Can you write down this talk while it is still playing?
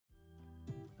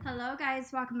Hello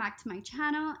guys, welcome back to my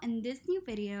channel. In this new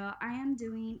video, I am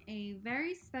doing a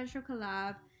very special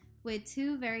collab with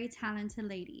two very talented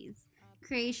ladies,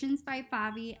 Creations by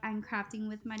Fabi and Crafting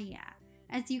with Maria.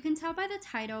 As you can tell by the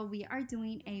title, we are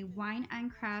doing a wine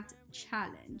and craft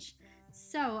challenge.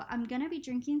 So I'm gonna be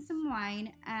drinking some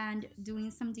wine and doing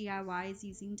some DIYs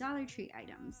using Dollar Tree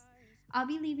items. I'll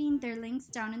be leaving their links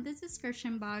down in the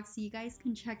description box so you guys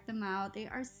can check them out. They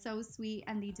are so sweet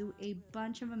and they do a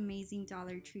bunch of amazing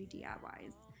Dollar Tree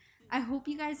DIYs. I hope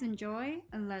you guys enjoy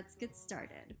and let's get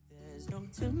started. There's no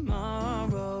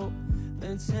tomorrow.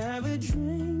 Let's have a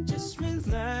drink, just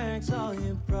relax. All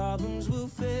your problems will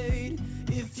fade.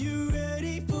 If you're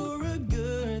ready for a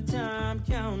good time,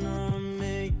 count on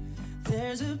me.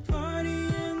 There's a party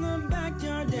in the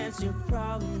backyard, dance your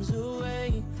problems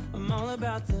away. I'm all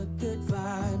about the good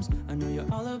vibes. I know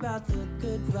you're all about the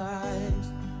good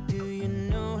vibes. Do you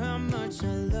know how much I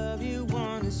love you?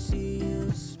 Wanna see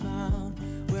you smile.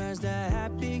 Where's that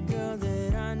happy girl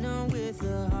that I know with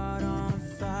a heart on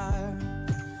fire?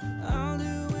 I'll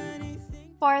do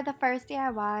anything. For the first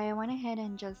DIY, I went ahead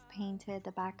and just painted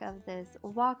the back of this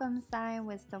welcome sign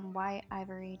with some white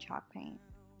ivory chalk paint.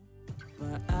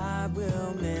 But I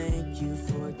will make you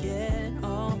forget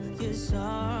all your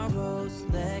sorrows.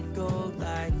 Let go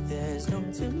like there's no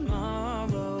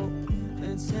tomorrow.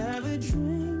 Let's have a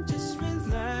drink, just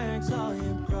relax. All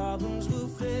your problems will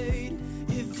fade.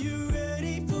 If you're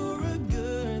ready for a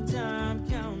good time,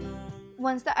 count on.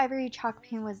 Once the ivory chalk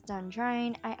paint was done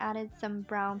drying, I added some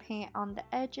brown paint on the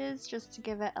edges just to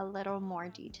give it a little more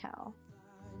detail.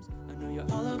 I know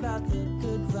you're all about the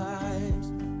good vibes.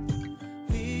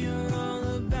 We are all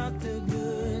about the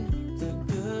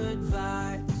good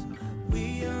vibes.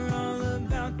 We are all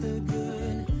about the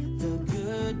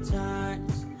good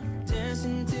times. Dance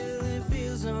until it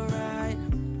feels alright,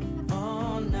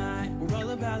 all night. We're all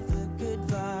about the good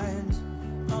vibes,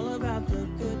 all about the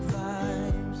good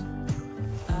vibes.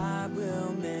 I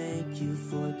will make you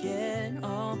forget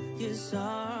all your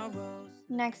sorrows.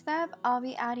 Next up, I'll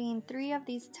be adding 3 of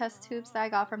these test tubes that I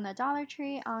got from the Dollar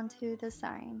Tree onto the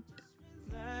sign.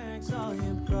 All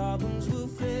your problems will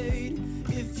fade.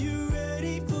 If you're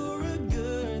ready for a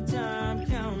good time,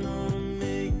 count on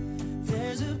me.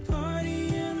 There's a party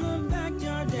in the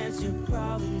backyard, dance your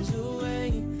problems away.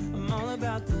 I'm all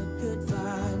about the good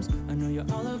vibes. I know you're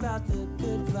all about the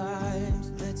good vibes.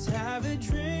 Let's have a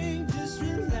drink, just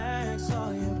relax.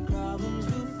 All your problems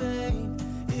will fade.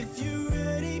 If you're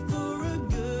ready for a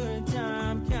good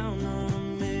time, count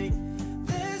on me.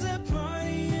 There's a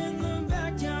party in the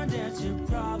backyard, dance your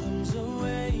problems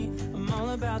away. I'm all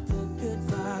about the good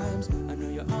vibes. I know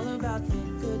you're all about the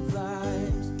good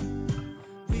vibes.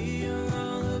 We are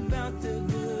all about the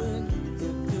good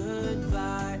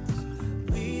vibes.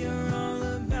 We are all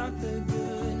about the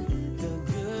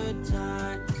good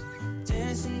times.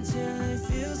 Dance until it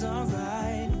feels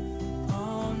alright,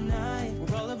 all night.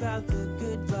 We're all about the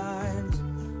good vibes,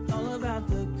 all about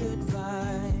the good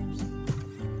vibes.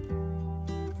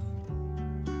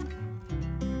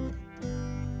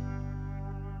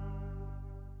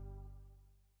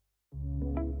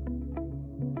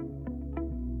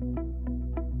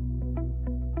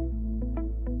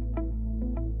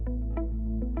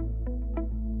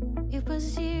 It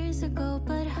was years ago,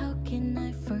 but how can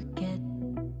I forget?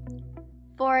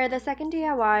 For the second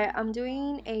DIY, I'm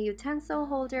doing a utensil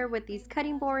holder with these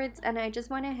cutting boards, and I just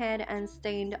went ahead and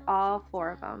stained all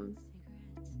 4 of them.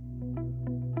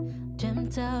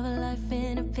 Dreamt of a life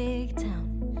in a big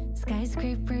town,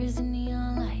 skyscrapers and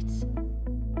neon lights.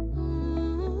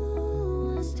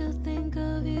 Ooh, I still think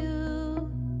of you.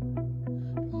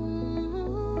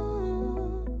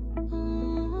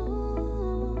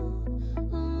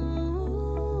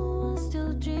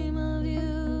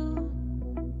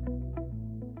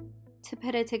 To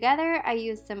put it together, I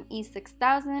used some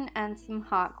E6000 and some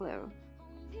hot glue.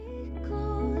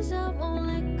 Because I won't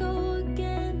let go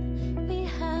again. We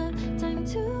have time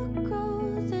to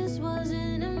grow. This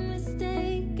wasn't a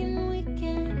mistake, and we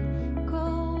can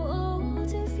grow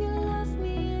old if you love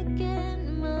me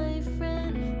again, my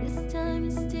friend. This time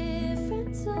is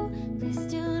different, so please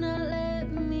do not let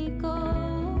me go.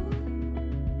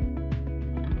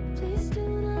 Please do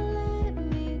not let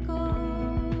me go.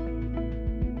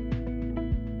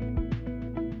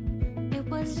 It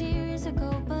was years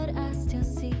ago, but I still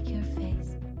see your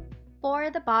face. For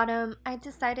the bottom, I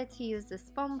decided to use this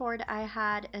foam board I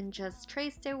had and just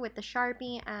traced it with the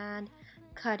Sharpie and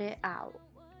cut it out.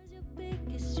 Was your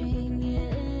biggest dream,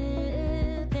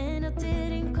 yeah. Then I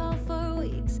didn't call for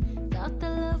weeks. Thought the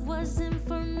love wasn't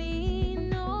for me,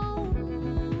 no.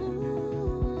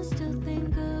 I still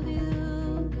think of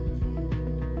you.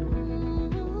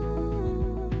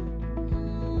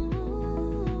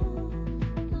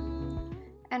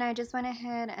 And I just went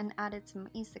ahead and added some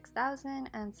E6000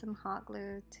 and some hot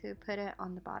glue to put it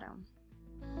on the bottom.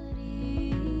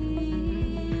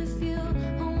 If you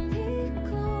only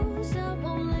close, I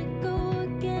won't let go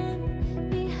again.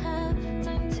 We have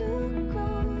time to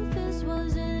grow. This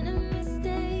wasn't a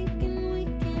mistake, and we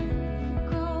can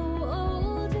grow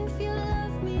old if you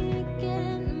love me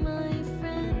again, my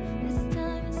friend. This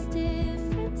time it's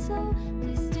different, so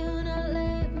please do not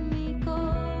let me go.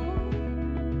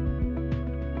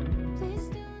 Please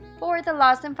do not. For the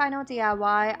last and final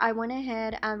DIY, I went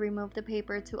ahead and removed the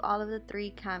paper to all of the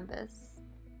 3 canvas.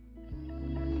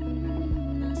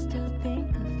 I still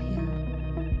think of you,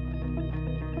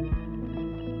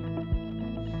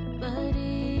 but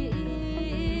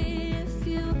if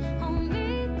you hold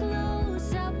me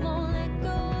close, I won't let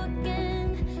go again.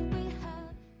 We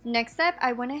have Next up,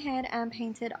 I went ahead and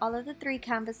painted all of the 3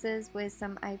 canvases with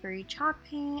some ivory chalk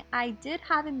paint. I did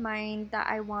have in mind that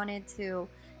I wanted to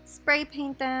spray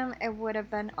paint them. It would have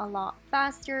been a lot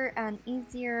faster and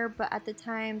easier, but at the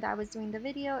time that I was doing the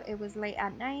video, it was late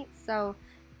at night, so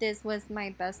this was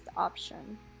my best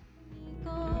option. me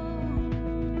go.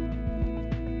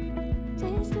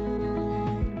 Please do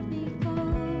not let me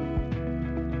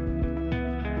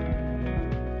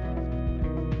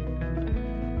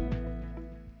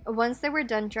go. Once they were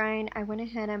done drying, I went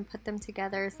ahead and put them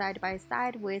together side by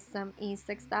side with some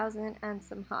E6000 and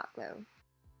some hot glue.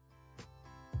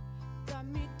 Got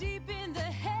me deep in the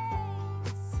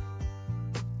haze.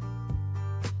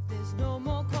 There's no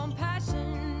more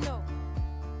compassion, no.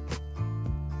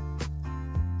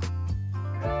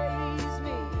 Raise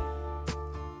me.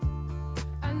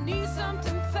 I need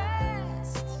something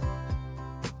fast.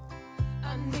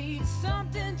 I need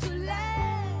something to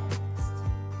last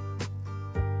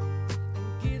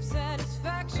and give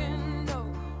satisfaction, no.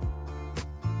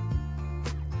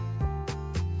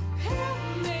 Help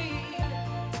me.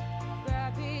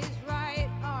 Grab his right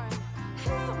arm.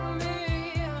 Help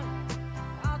me.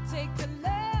 I'll take the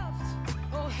left.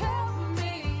 Oh, help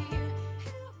me.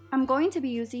 I'm going to be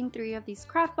using 3 of these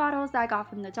craft bottles that I got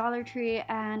from the Dollar Tree,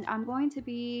 and I'm going to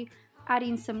be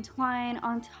adding some twine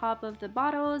on top of the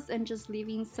bottles and just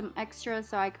leaving some extra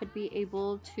so I could be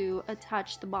able to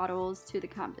attach the bottles to the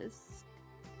canvas.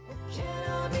 Can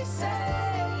I be saved?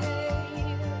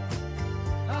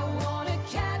 I wanna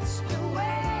catch the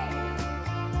wave.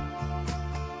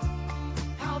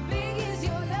 How big is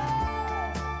your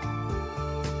love?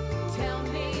 Tell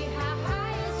me how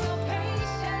high is your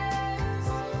patience?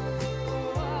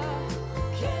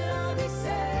 Can I be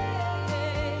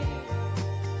saved?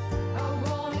 I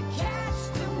wanna catch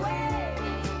the wave.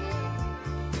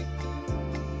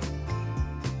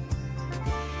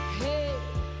 Hey.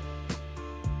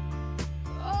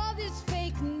 All this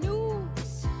fake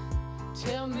news.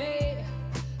 Tell me,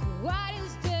 what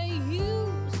is the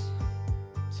use?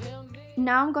 Tell me.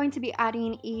 Now I'm going to be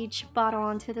adding each bottle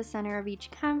onto the center of each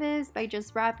canvas by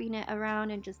just wrapping it around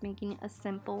and just making a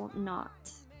simple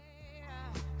knot.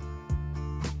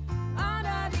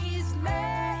 Under these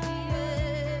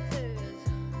layers,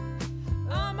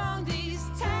 among these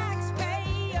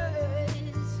taxpayers,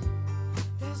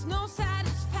 there's no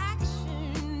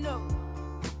satisfaction, no.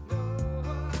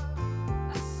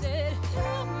 I said,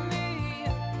 help me,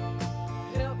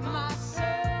 help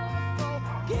myself,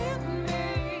 forgive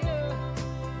me,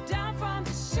 down from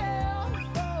the shelf,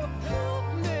 oh, help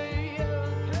me,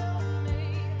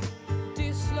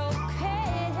 dislocate.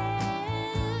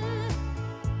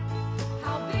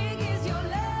 How big is your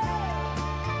love?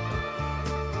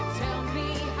 Tell me,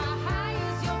 how high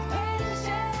is your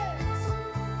patience?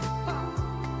 Oh,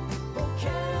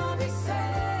 can I be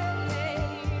saved?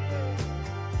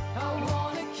 I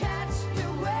wanna catch the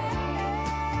wave.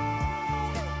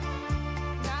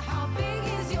 Now, how big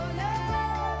is your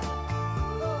love?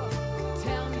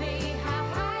 Tell me, how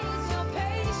high is your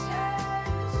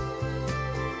patience?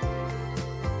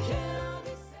 Can I be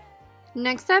saved?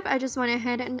 Next up, I just went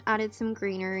ahead and added some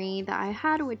greenery that I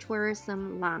had, which were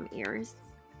some lamb ears.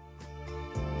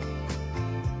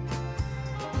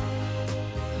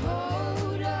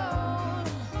 Hold on,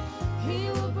 he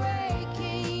will break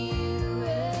you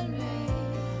and me.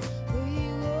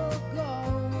 We will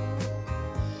go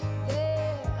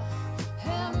there,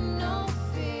 have no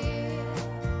fear,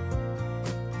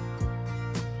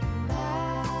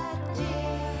 my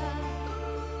dear.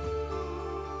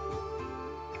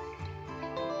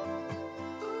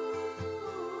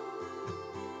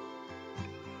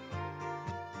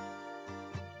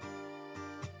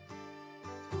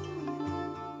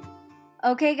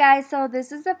 Okay guys, so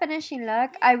this is the finishing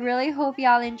look. I really hope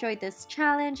y'all enjoyed this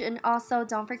challenge, and also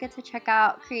don't forget to check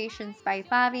out Creations by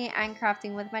Favi and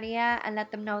Crafting with Maria and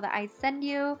let them know that I send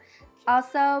you.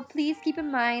 Also, please keep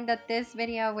in mind that this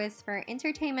video was for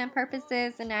entertainment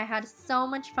purposes and I had so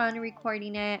much fun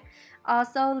recording it.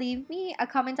 Also, leave me a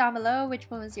comment down below which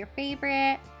one was your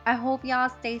favorite. I hope y'all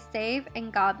stay safe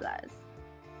and God bless.